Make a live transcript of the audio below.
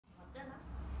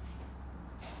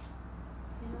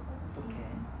어떡해.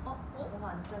 뭐가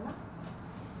안 뜨나?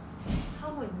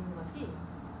 하고 있는 거지?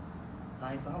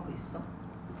 라이브 하고 있어? 나도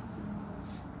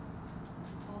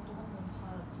한번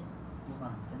봐야지. 뭐가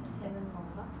안 뜨는데? 되는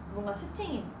건가? 뭔가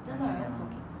채팅이 뜨나요?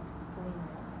 거기 보이는 거?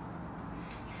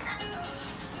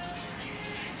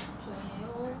 조용해요.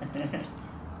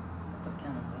 어떻게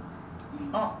하는 거야?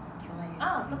 QI.X.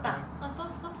 떴다.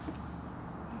 떴어?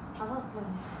 5분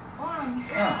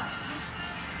있어.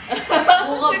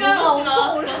 뭐가 엄청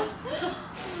올라왔어.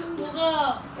 뭐가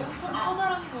엄청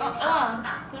커다란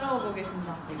거야. 들어오고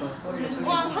계신다. 이거 소리를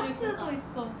우와, 줄이고. 하트도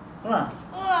있어. 우와.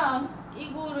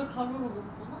 이거를 가로로 못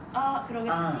보나? 그러게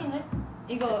채팅을?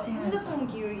 이거 채팅을 핸드폰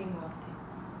기울기인 것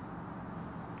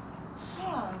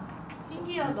같아.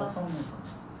 신기하다. 진짜 처음 해봐.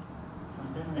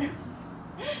 안 되는 거 같은데.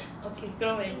 오케이,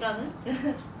 그러면 일단은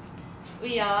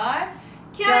We are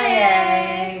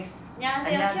QI.X.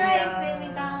 안녕하세요,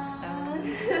 QI.X입니다.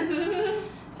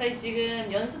 저희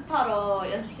지금 연습하러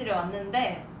연습실에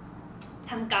왔는데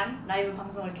잠깐 라이브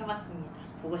방송을 켜봤습니다.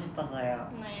 보고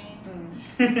싶어서요. 네.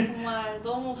 정말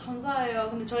너무 감사해요.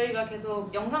 근데 저희가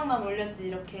계속 영상만 올렸지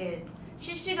이렇게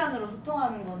실시간으로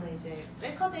소통하는 거는 이제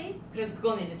셀카데이? 그래도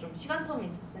그거는 이제 좀 시간 텀이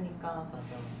있었으니까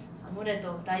맞아.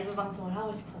 아무래도 라이브 방송을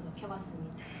하고 싶어서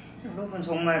켜봤습니다. 여러분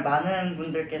정말 많은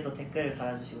분들께서 댓글을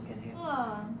달아주시고 계세요.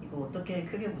 우와. 이거 어떻게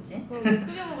크게 보지? 크게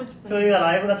보고 싶은데. 저희가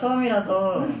라이브가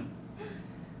처음이라서.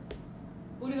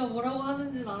 우리가 뭐라고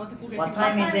하는지는 알아듣고 계신 What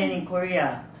time is it in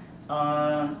Korea?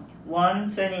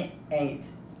 1:28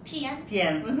 PM?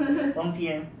 p.m. 1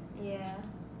 p.m. Yeah.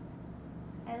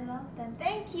 I love them.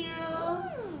 Thank you.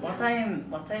 What time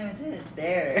is it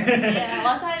there? Yeah.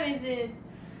 What time is it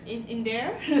in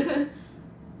there?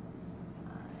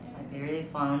 I barely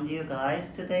found you guys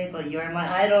today, but you are my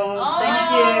idols. Oh,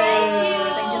 Thank you.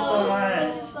 Thank Thank you so Thank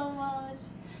you much. so much.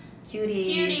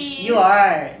 Cuties. Cuties. You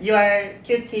are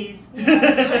cuties.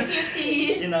 Yeah, you're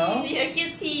cuties. You know? You're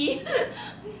cutie.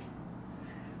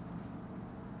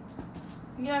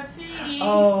 You're pretty.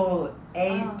 Oh,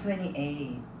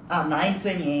 8:28.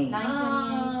 9:28.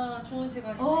 9:28. 좋은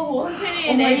시간이네. Oh, 1:28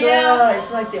 Oh my a.m. god,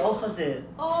 it's like the opposite.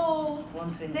 Oh,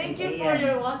 1:28 thank you a.m. for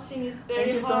your watching. It's very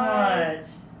Thank you so hard. much.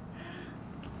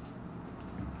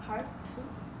 Hard to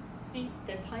see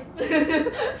the time.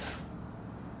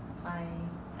 Hi.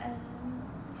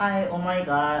 Hi, oh my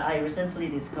god, I recently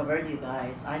discovered you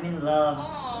guys. I'm in love.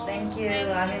 Oh, Thank you.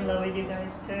 I'm in love with you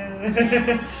guys too.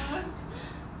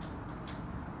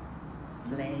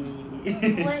 Slay.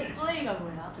 슬레이가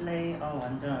뭐야? Slay.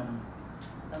 완전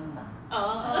쩐다.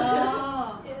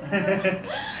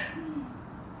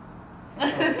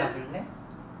 가볼래?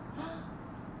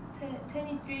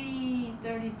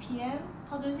 23:30 p.m.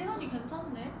 다들 시간이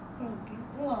괜찮네. 그러게.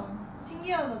 우와,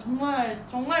 신기하다. 정말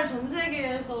전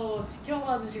세계에서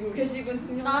지켜봐 주시고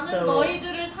계시군요. 나는 So-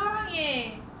 너희들을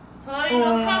사랑해. 저희도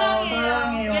사랑해요.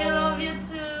 사랑해요. We love you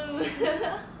too.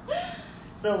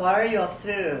 So what are you up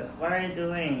to? What are you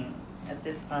doing at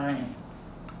this time?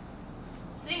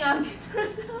 Sing on the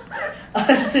person.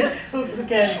 who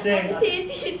can sing? T.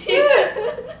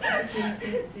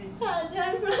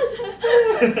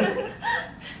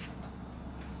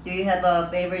 Do you have a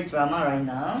favorite drama right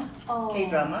now? Oh.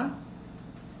 K-drama?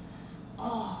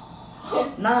 Oh.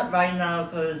 Not right now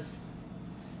because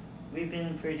we've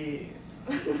been pretty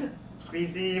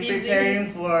busy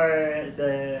preparing for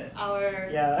the Our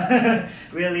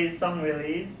song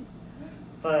release.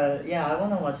 But yeah, I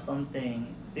want to watch something.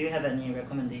 Do you have any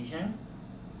recommendation?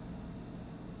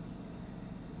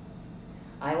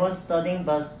 I was studying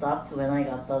but stopped when I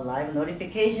got the live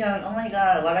notification. Oh my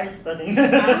god, what are you studying?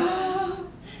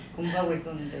 공부하고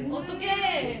있었는데.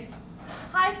 어떡해.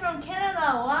 Hi from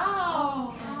Canada.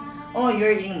 Wow. Oh,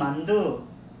 you're eating 만두.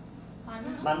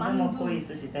 만두? 만두 먹고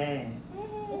있으시대.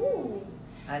 오.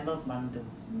 I love 만두.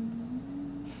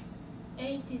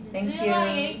 80s. Thank Do you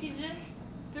like you. 80s?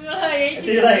 Do you like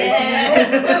Do you like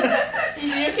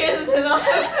이렇게 해도 되나?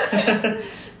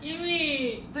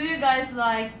 이미. Do you guys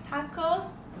like tacos?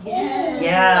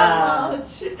 Yeah. So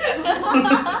much.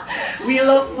 We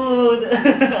love food.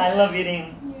 I love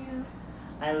eating. Yeah.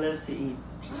 I love to eat.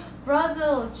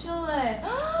 Brazil, Chile.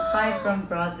 Hi from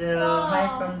Brazil. Wow. Hi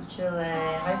from Chile.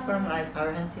 Hi from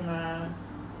Argentina.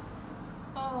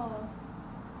 Oh.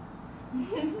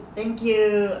 Thank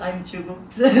you. I'm Juguk.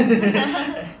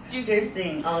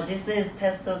 Piercing. Oh, this is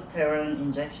testosterone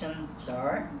injection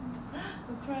jar.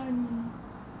 Ukraine.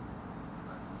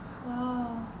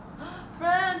 Wow.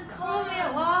 France,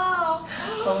 Colombia. Wow.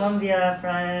 Colombia,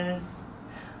 France.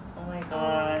 Oh my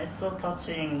god, it's so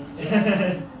touching.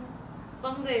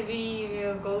 Someday we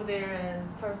will go there and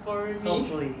perform.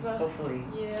 Hopefully.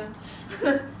 Yeah.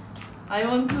 I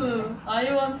want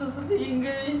to speak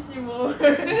English more.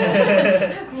 Good.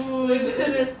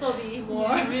 We'll study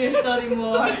more. We'll study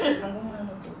more. 한국말로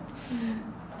또.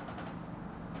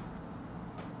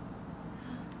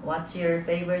 What's your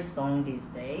favorite song these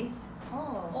days?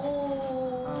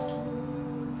 오.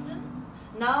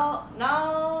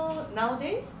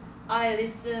 Nowadays I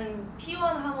listen P1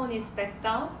 Harmony's Back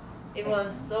Down. It was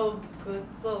so good,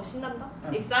 so 신난다.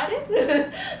 Excited?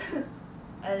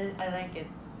 I like it.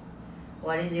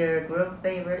 What is your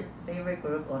favorite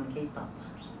group on K-pop?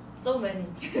 So many.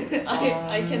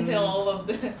 I can tell all of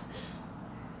them.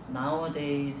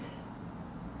 Nowadays,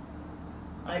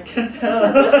 I can tell.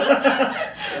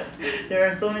 There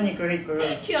are so many great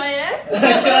groups. QI.X?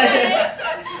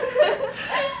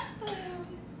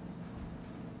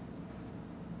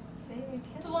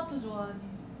 토마토 좋아하니?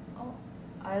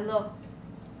 I love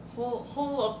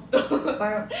whole of the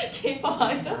K-pop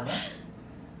idol.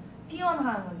 P1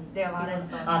 Harmony. 내가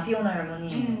말했던. 아, 피오나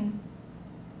할머니.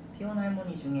 피오나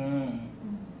할머니 중에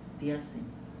비아스.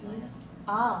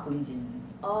 아, 본진.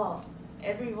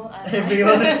 everyone.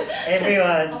 Everyone.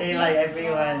 They like 비아스.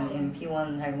 everyone in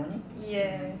P1 할머니?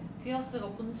 Yeah. 비아스가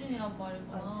본진이란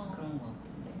말이구나. 맞아. 그런 거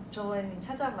같은데. 저번에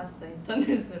찾아봤어.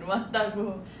 인터넷으로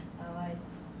맞다고 나와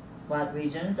있었어. What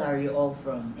regions are you all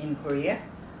from? In Korea?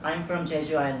 I'm from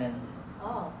Jeju Island.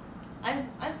 I'm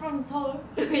from Seoul.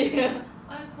 Yeah.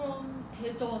 I'm from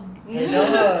대전. 대전.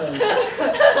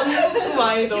 전국구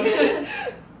아이돌.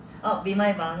 Oh, be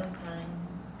my Valentine.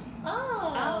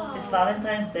 아. It's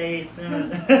Valentine's Day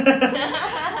soon.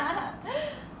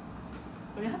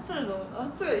 우리 하트를 넣어.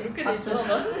 하트가 이렇게 돼 하트. 있잖아. 하트.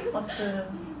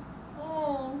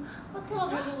 하트가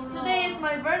계속 올라. Today is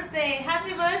my birthday.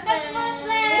 Happy birthday.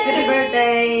 Happy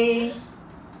birthday.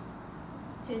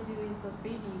 제주 is so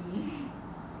pretty.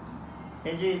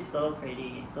 Jeju is so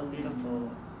pretty, so beautiful.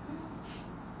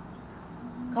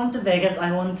 Come to Vegas,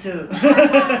 I want to.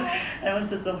 I want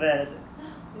to so bad.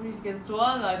 우리 계속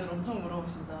좋아하는 아이돌 엄청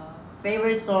물어보신다.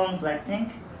 Favorite song,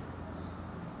 Blackpink?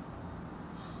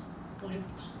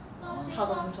 어렵다. 다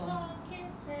너무 좋아.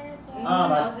 아,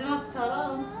 맞아.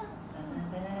 마지막처럼.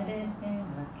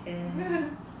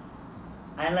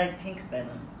 I like Pink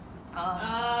better.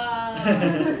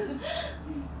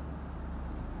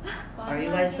 Are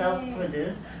you guys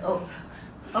self-produced? Oh,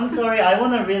 I'm sorry. I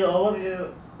wanna read all of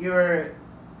your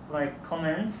like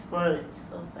comments, but it's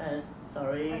so fast.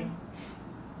 Sorry.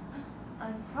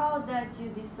 I'm proud that you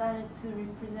decided to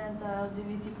represent the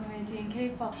LGBT community in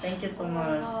K-pop. Thank you so Oh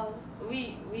my much. God.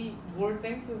 We more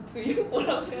thanks to you.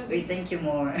 뭐라고 해야 We 돼? thank you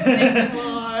more. Thank you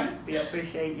more. We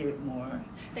appreciate you more.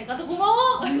 내가 더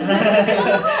고마워.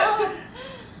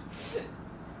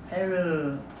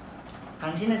 헤루,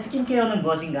 당신의 스킨케어는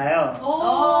무엇인가요?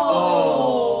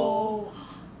 오.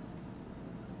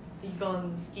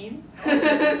 Vegan skin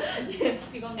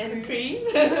비건 and cream.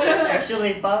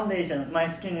 Actually, foundation. My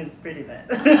skin is pretty bad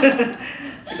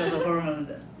because of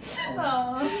hormones.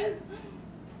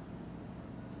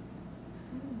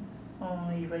 Oh,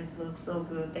 you guys look so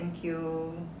good. Thank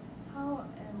you. How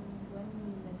and when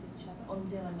we met each other?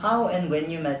 언제 만났어? How and when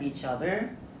you met each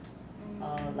other?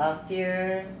 Last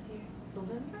year,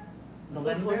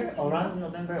 November, around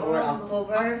November or Around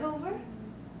October. October?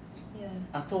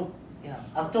 Yeah.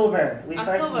 October. We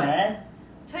first October. met.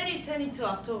 2022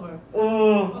 October.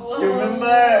 Oh, you remember?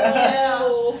 Yeah.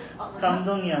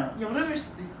 감동이야. 여름일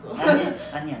수도 있어. 아니.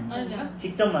 아니야.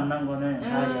 직접 만난 거는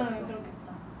가을이었어. 그렇겠다.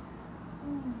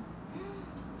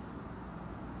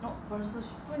 벌써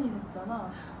 10분이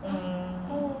됐잖아.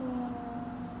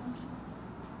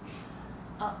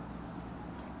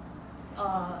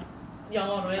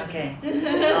 영어로 해. Okay.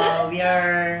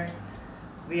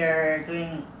 We are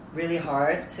doing really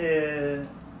hard to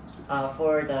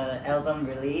for the album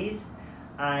release.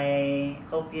 I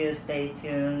hope you stay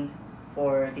tuned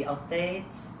for the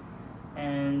updates,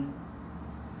 and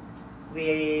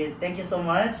we thank you so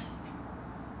much.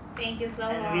 Thank you so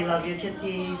much. And we love you,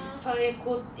 cuties. 저희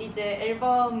곧 이제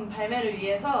앨범 발매를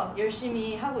위해서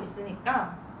열심히 하고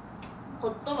있으니까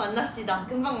곧 또 만납시다.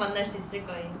 금방 만날 수 있을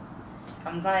거예요.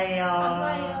 감사해요.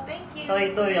 감사해요. Thank you.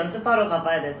 저희 또 연습하러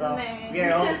가봐야 돼서 네. we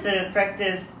are off to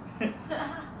practice.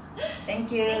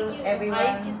 Thank you, everyone.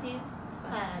 Bye, cuties.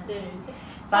 하나, 둘, 셋.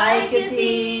 Bye,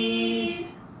 cuties.